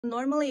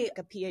Normally,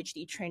 a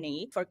PhD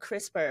trainee for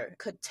CRISPR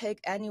could take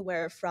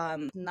anywhere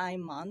from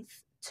 9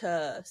 months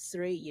to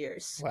 3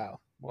 years Wow.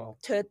 Well,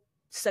 to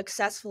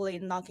successfully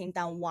knocking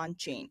down one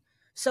gene.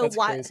 So that's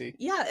why? crazy.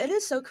 Yeah, it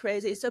is so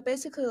crazy. So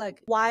basically,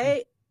 like,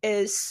 why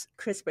is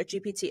CRISPR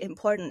GPT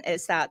important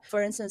is that,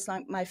 for instance,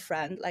 like my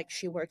friend, like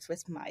she works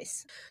with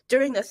mice.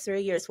 During the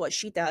 3 years, what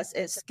she does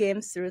is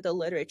skim through the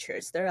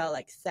literatures. There are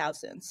like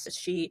thousands.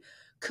 She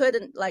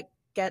couldn't like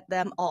get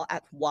them all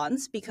at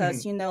once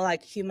because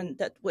like human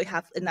that we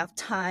have enough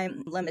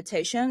time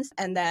limitations,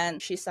 and then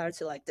she started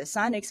to like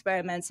design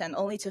experiments and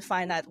only to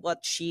find out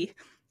what she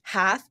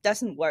have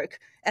doesn't work,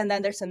 and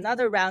then there's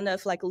another round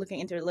of like looking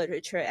into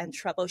literature and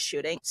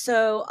troubleshooting.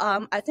 So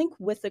I think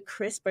with the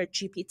CRISPR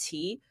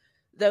GPT,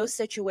 those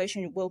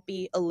situations will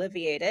be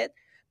alleviated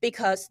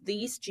because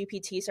these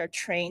GPTs are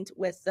trained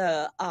with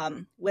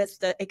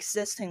the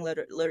existing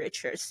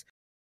literatures.